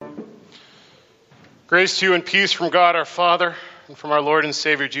Grace to you and peace from God our Father and from our Lord and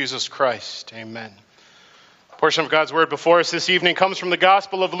Savior Jesus Christ. Amen. A portion of God's word before us this evening comes from the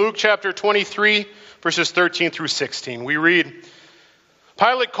Gospel of Luke chapter 23, verses 13 through 16. We read,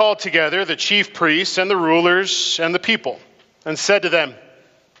 Pilate called together the chief priests and the rulers and the people and said to them,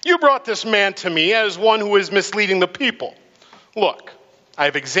 "You brought this man to me as one who is misleading the people. Look, I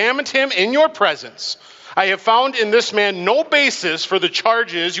have examined him in your presence. I have found in this man no basis for the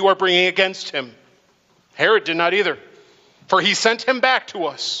charges you are bringing against him. Herod did not either, for he sent him back to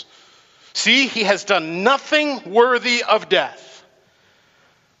us. See, he has done nothing worthy of death.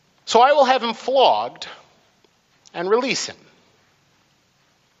 So I will have him flogged and release him."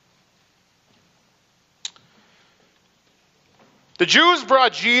 The Jews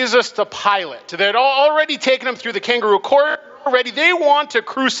brought Jesus to Pilate. They had already taken him through the kangaroo court. Already, they want to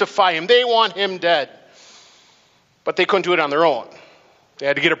crucify him. They want him dead. But they couldn't do it on their own. They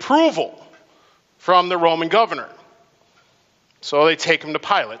had to get approval from the Roman governor. So they take him to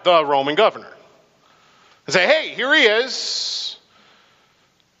Pilate, the Roman governor, and say, "Hey, here he is.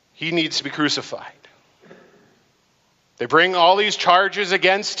 He needs to be crucified." They bring all these charges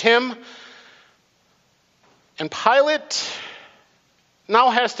against him, and Pilate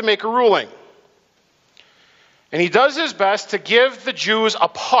now has to make a ruling. And he does his best to give the Jews a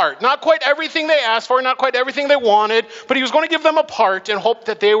part. Not quite everything they asked for, not quite everything they wanted, but he was going to give them a part and hope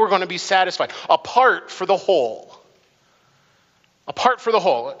that they were going to be satisfied. A part for the whole. A part for the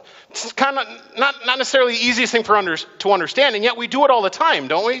whole. It's kind of not necessarily the easiest thing to understand, and yet we do it all the time,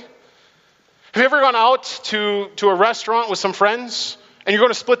 don't we? Have you ever gone out to a restaurant with some friends and you're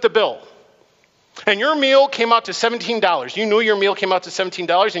going to split the bill? And your meal came out to $17. You knew your meal came out to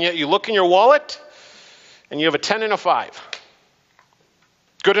 $17, and yet you look in your wallet and you have a 10 and a 5.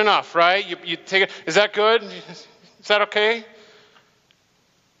 Good enough, right? You take it. Is that good? Is that okay?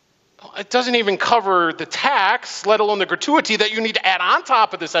 It doesn't even cover the tax, let alone the gratuity that you need to add on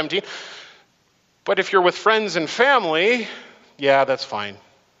top of the 17. But if you're with friends and family, yeah, that's fine.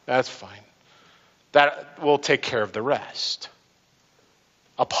 That's fine. That will take care of the rest.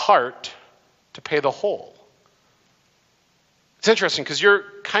 A part to pay the whole. It's interesting because you're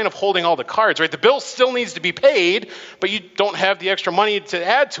kind of holding all the cards, right? The bill still needs to be paid, but you don't have the extra money to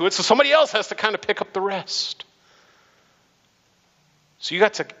add to it, so somebody else has to kind of pick up the rest. So you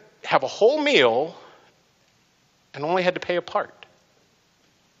got to have a whole meal and only had to pay a part.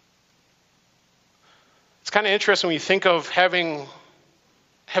 It's kind of interesting when you think of having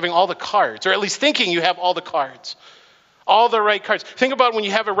all the cards, or at least thinking you have all the cards, all the right cards. Think about when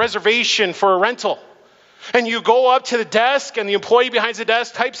you have a reservation for a rental. And you go up to the desk, and the employee behind the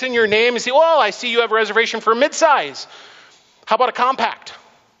desk types in your name and say, "Well, I see you have a reservation for a midsize. How about a compact?"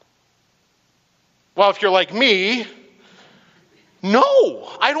 Well, if you're like me,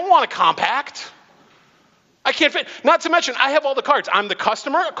 no, I don't want a compact. I can't fit. Not to mention, I have all the cards. I'm the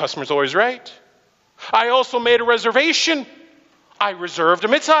customer. A customer's always right. I also made a reservation. I reserved a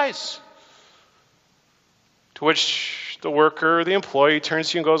midsize. To which the worker, the employee, turns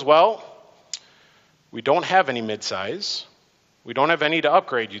to you and goes, "Well, we don't have any midsize. We don't have any to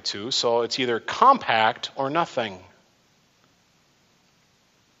upgrade you to, so it's either compact or nothing."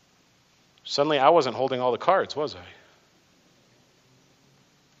 Suddenly, I wasn't holding all the cards, was I?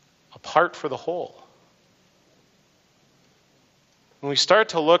 A part for the whole. When we start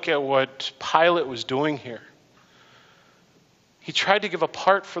to look at what Pilate was doing here, he tried to give a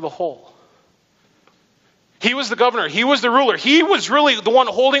part for the whole. He was the governor. He was the ruler. He was really the one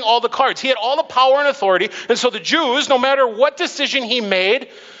holding all the cards. He had all the power and authority. And so the Jews, no matter what decision he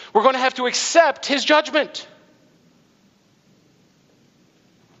made, were going to have to accept his judgment.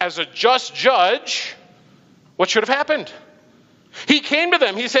 As a just judge, what should have happened? He came to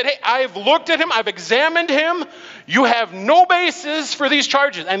them. He said, "Hey, I've looked at him. I've examined him. You have no basis for these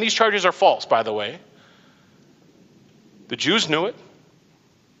charges." And these charges are false, by the way. The Jews knew it.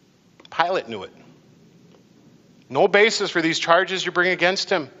 Pilate knew it. No basis for these charges you bring against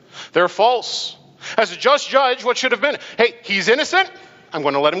him. They're false. As a just judge, what should have been? Hey, he's innocent. I'm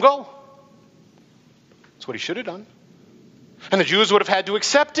going to let him go. That's what he should have done. And the Jews would have had to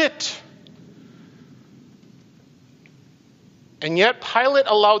accept it. And yet Pilate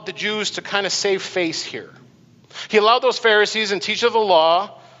allowed the Jews to kind of save face here. He allowed those Pharisees and teachers of the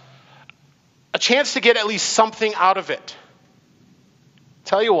law a chance to get at least something out of it.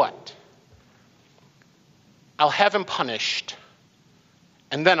 Tell you what. I'll have him punished,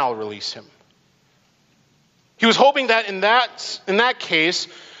 and then I'll release him. He was hoping that in that case,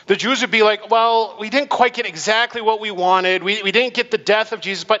 the Jews would be like, "Well, we didn't quite get exactly what we wanted. We didn't get the death of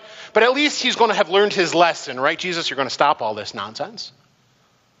Jesus, but at least he's going to have learned his lesson, right? Jesus, you're going to stop all this nonsense."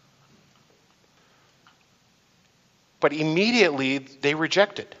 But immediately they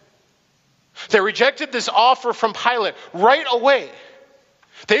rejected. They rejected this offer from Pilate right away.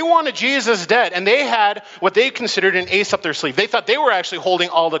 They wanted Jesus dead, and they had what they considered an ace up their sleeve. They thought they were actually holding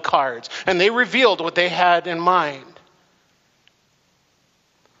all the cards, and they revealed what they had in mind.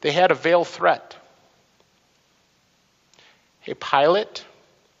 They had a veiled threat. Hey, Pilate,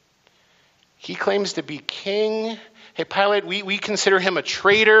 he claims to be king. Hey, Pilate, we consider him a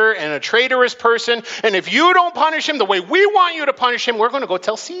traitor and a traitorous person, and if you don't punish him the way we want you to punish him, we're going to go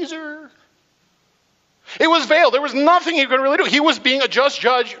tell Caesar. It was veiled. There was nothing he could really do. He was being a just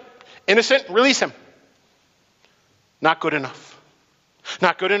judge. Innocent, release him. Not good enough.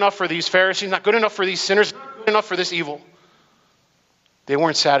 Not good enough for these Pharisees. Not good enough for these sinners. Not good enough for this evil. They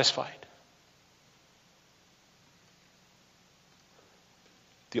weren't satisfied.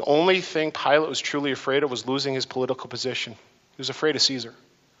 The only thing Pilate was truly afraid of was losing his political position. He was afraid of Caesar.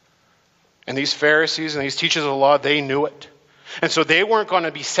 And these Pharisees and these teachers of the law, they knew it. And so they weren't going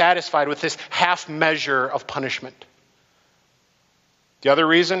to be satisfied with this half measure of punishment. The other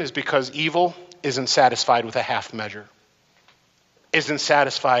reason is because evil isn't satisfied with a half measure. Isn't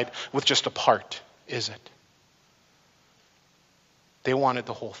satisfied with just a part, is it? They wanted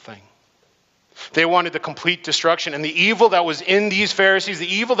the whole thing. They wanted the complete destruction. And the evil that was in these Pharisees, the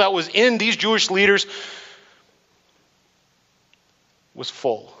evil that was in these Jewish leaders was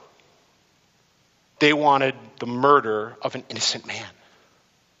full. They wanted the murder of an innocent man.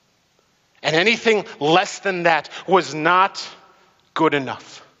 And anything less than that was not good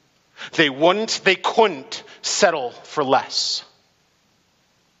enough. They couldn't settle for less.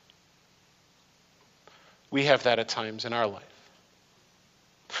 We have that at times in our life.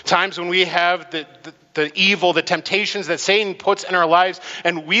 Times when we have the evil, the temptations that Satan puts in our lives,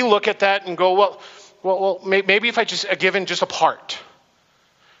 and we look at that and go, well, maybe if I just give in just a part,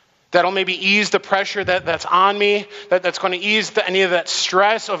 that'll maybe ease the pressure that's on me, that's going to ease any of that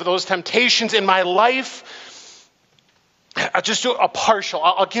stress of those temptations in my life. I'll just do a partial.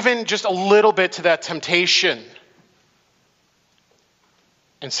 I'll give in just a little bit to that temptation.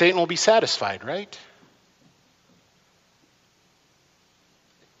 And Satan will be satisfied, right?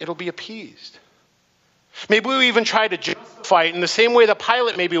 It'll be appeased. Maybe we even try to justify it in the same way that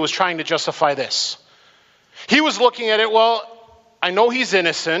Pilate maybe was trying to justify this. He was looking at it, well, I know he's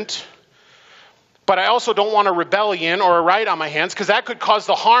innocent, but I also don't want a rebellion or a riot on my hands because that could cause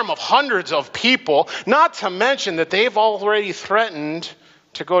the harm of hundreds of people, not to mention that they've already threatened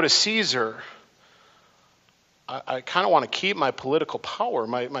to go to Caesar. I kind of want to keep my political power,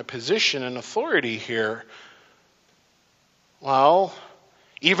 my position and authority here. Well,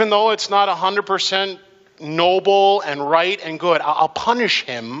 even though it's not 100% noble and right and good, I'll punish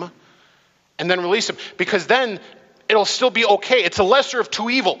him and then release him because then it'll still be okay. It's a lesser of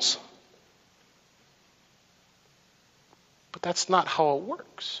two evils. But that's not how it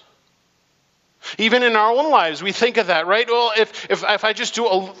works. Even in our own lives, we think of that, right? Well, if I just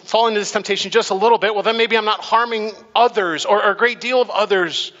fall into this temptation just a little bit, well, then maybe I'm not harming others or a great deal of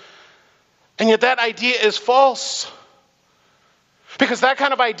others. And yet that idea is false. Because that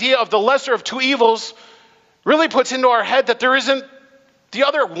kind of idea of the lesser of two evils really puts into our head that there isn't the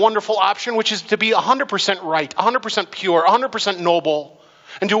other wonderful option, which is to be 100% right, 100% pure, 100% noble,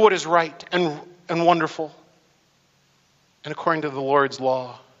 and do what is right and wonderful, and according to the Lord's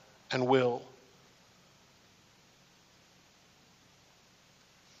law and will.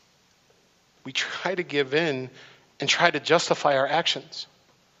 We try to give in and try to justify our actions.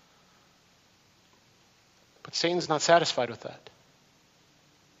 But Satan's not satisfied with that.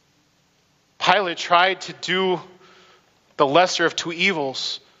 Pilate tried to do the lesser of two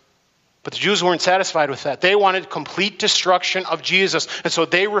evils, but the Jews weren't satisfied with that. They wanted complete destruction of Jesus, and so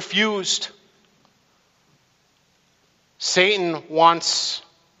they refused. Satan wants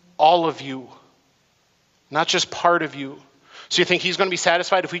all of you, not just part of you. So you think he's going to be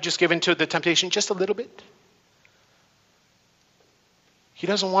satisfied if we just give in to the temptation just a little bit? He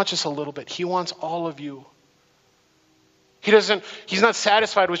doesn't want just a little bit. He wants all of you. He's not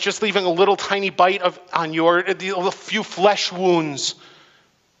satisfied with just leaving a little tiny bite on a few flesh wounds.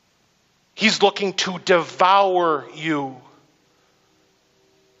 He's looking to devour you.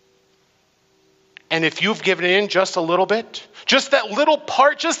 And if you've given in just a little bit, just that little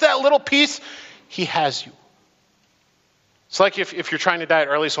part, just that little piece, he has you. It's like if you're trying to diet,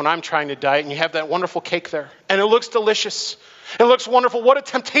 or at least when I'm trying to diet, and you have that wonderful cake there, and it looks delicious. It looks wonderful. What a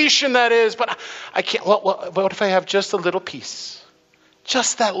temptation that is. But I can't. What if I have just a little piece?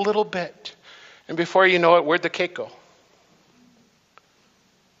 Just that little bit. And before you know it, where'd the cake go?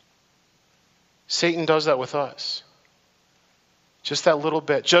 Satan does that with us. Just that little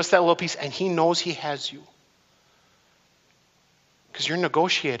bit. Just that little piece. And he knows he has you. Because you're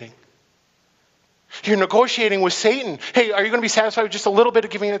negotiating. You're negotiating with Satan. Hey, are you going to be satisfied with just a little bit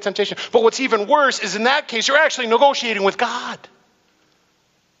of giving in to temptation? But what's even worse is in that case, you're actually negotiating with God.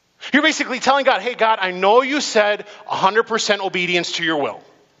 You're basically telling God, hey, God, I know you said 100% obedience to your will.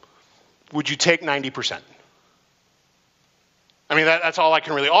 Would you take 90%? I mean, that's all I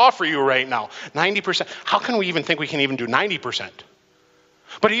can really offer you right now. 90%. How can we even think we can even do 90%?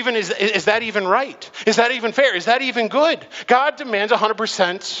 But even is that even right? Is that even fair? Is that even good? God demands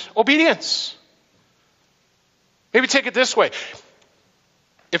 100% obedience. Maybe take it this way.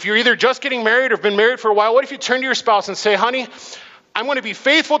 If you're either just getting married or have been married for a while, what if you turn to your spouse and say, honey, I'm going to be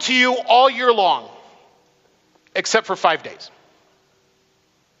faithful to you all year long, except for 5 days.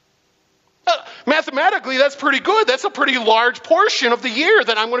 Mathematically, that's pretty good. That's a pretty large portion of the year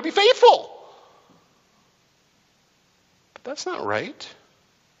that I'm going to be faithful. But that's not right.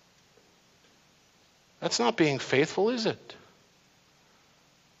 That's not being faithful, is it?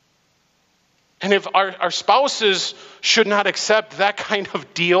 And if our spouses should not accept that kind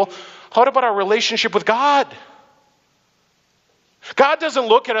of deal, how about our relationship with God? God doesn't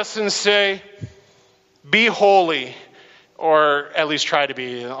look at us and say, be holy, or at least try to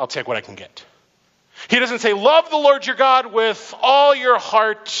be, I'll take what I can get. He doesn't say, love the Lord your God with all your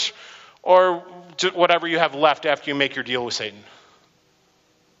heart, or whatever you have left after you make your deal with Satan.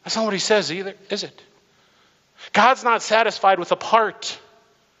 That's not what he says either, is it? God's not satisfied with a part,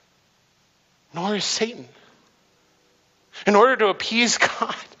 nor is Satan. In order to appease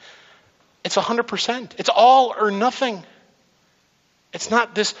God, it's 100%. It's all or nothing. It's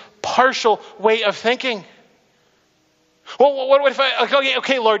not this partial way of thinking. Well, what if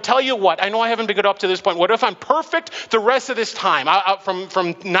okay, Lord, tell you what. I know I haven't been good up to this point. What if I'm perfect the rest of this time?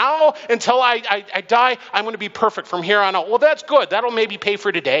 From now until I die, I'm going to be perfect from here on out. Well, that's good. That'll maybe pay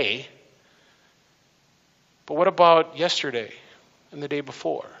for today. But what about yesterday and the day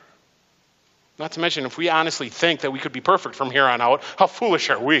before? Not to mention, if we honestly think that we could be perfect from here on out, how foolish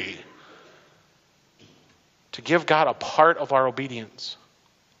are we? To give God a part of our obedience.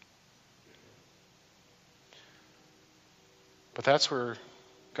 But that's where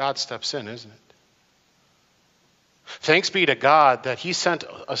God steps in, isn't it? Thanks be to God that he sent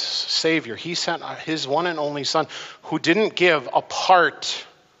a Savior. He sent his one and only Son who didn't give a part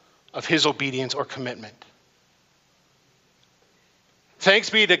of his obedience or commitment. Thanks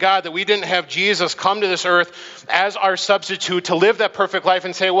be to God that we didn't have Jesus come to this earth as our substitute to live that perfect life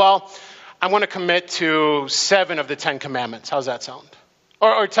and say, well, I want to commit to 7 of the 10 commandments. How's that sound?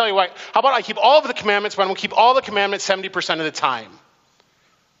 Or tell you what, how about I keep all of the commandments, but I'm going to keep all the commandments 70% of the time.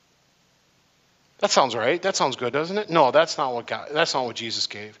 That sounds right. That sounds good, doesn't it? No, that's not what Jesus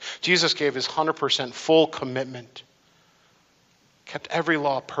gave. Jesus gave his 100% full commitment. Kept every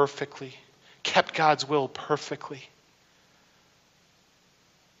law perfectly. Kept God's will perfectly.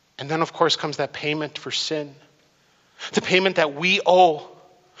 And then, of course, comes that payment for sin. The payment that we owe.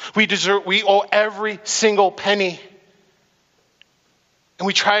 We owe every single penny. And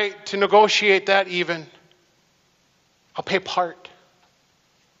we try to negotiate that even. I'll pay part.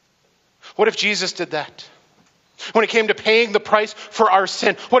 What if Jesus did that? When it came to paying the price for our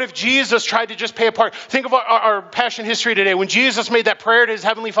sin, what if Jesus tried to just pay a part? Think of our passion history today. When Jesus made that prayer to his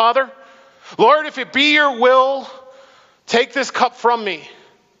heavenly Father, Lord, if it be your will, take this cup from me.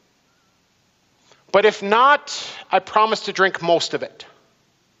 But if not, I promise to drink most of it.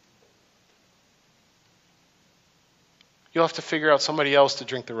 You'll have to figure out somebody else to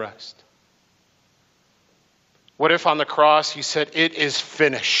drink the rest. What if on the cross he said, it is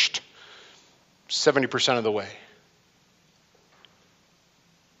finished 70% of the way?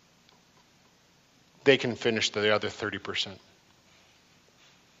 They can finish the other 30%.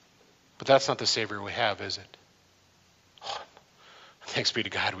 But that's not the Savior we have, is it? Oh, thanks be to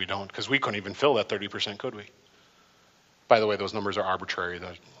God we don't, because we couldn't even fill that 30%, could we? By the way, those numbers are arbitrary.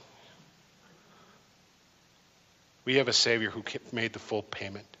 We have a Savior who made the full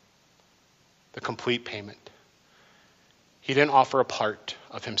payment, the complete payment. He didn't offer a part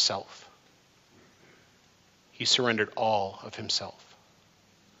of himself. He surrendered all of himself.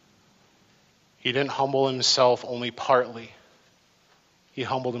 He didn't humble himself only partly. He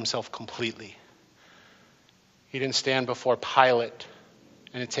humbled himself completely. He didn't stand before Pilate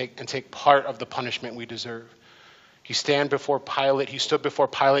and take part of the punishment we deserve. He stood before Pilate.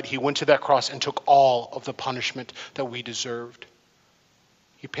 He went to that cross and took all of the punishment that we deserved.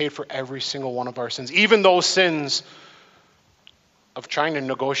 He paid for every single one of our sins, even those sins of trying to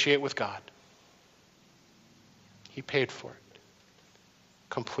negotiate with God. He paid for it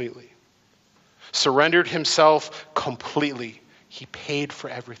completely. Surrendered himself completely. He paid for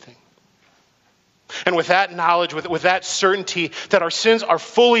everything. And with that knowledge, with that certainty that our sins are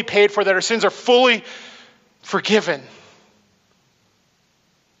fully paid for, that our sins are fully forgiven,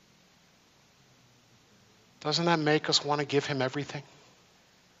 doesn't that make us want to give him everything?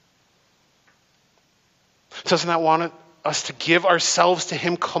 Doesn't that want us to give ourselves to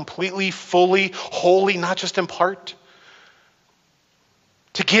him completely, fully, wholly, not just in part?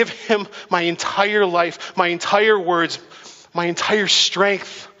 To give him my entire life, my entire words, my entire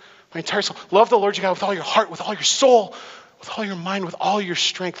strength, my entire soul. Love the Lord your God with all your heart, with all your soul, with all your mind, with all your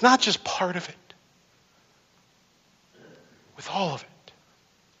strength. Not just part of it. With all of it.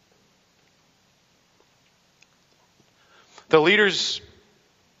 The leaders,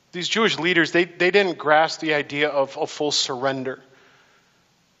 these Jewish leaders, they didn't grasp the idea of a full surrender.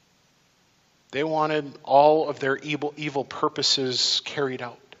 They wanted all of their evil purposes carried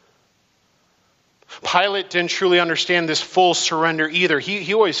out. Pilate didn't truly understand this full surrender either.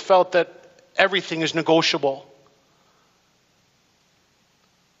 He always felt that everything is negotiable.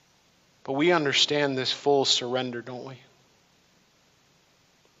 But we understand this full surrender, don't we?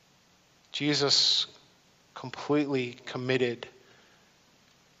 Jesus completely committed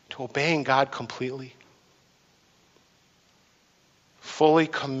to obeying God completely. Fully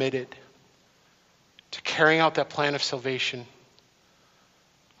committed to carrying out that plan of salvation,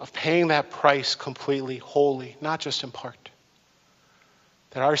 of paying that price completely, wholly, not just in part.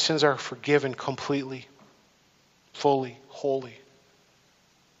 That our sins are forgiven completely, fully, wholly.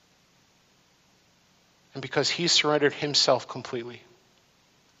 And because he surrendered himself completely,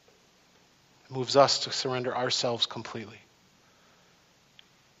 it moves us to surrender ourselves completely.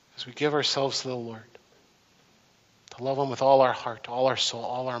 As we give ourselves to the Lord, to love him with all our heart, all our soul,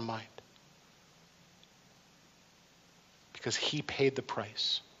 all our mind. Because he paid the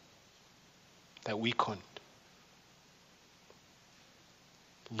price that we couldn't.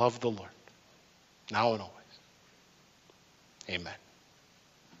 Love the Lord, now and always. Amen.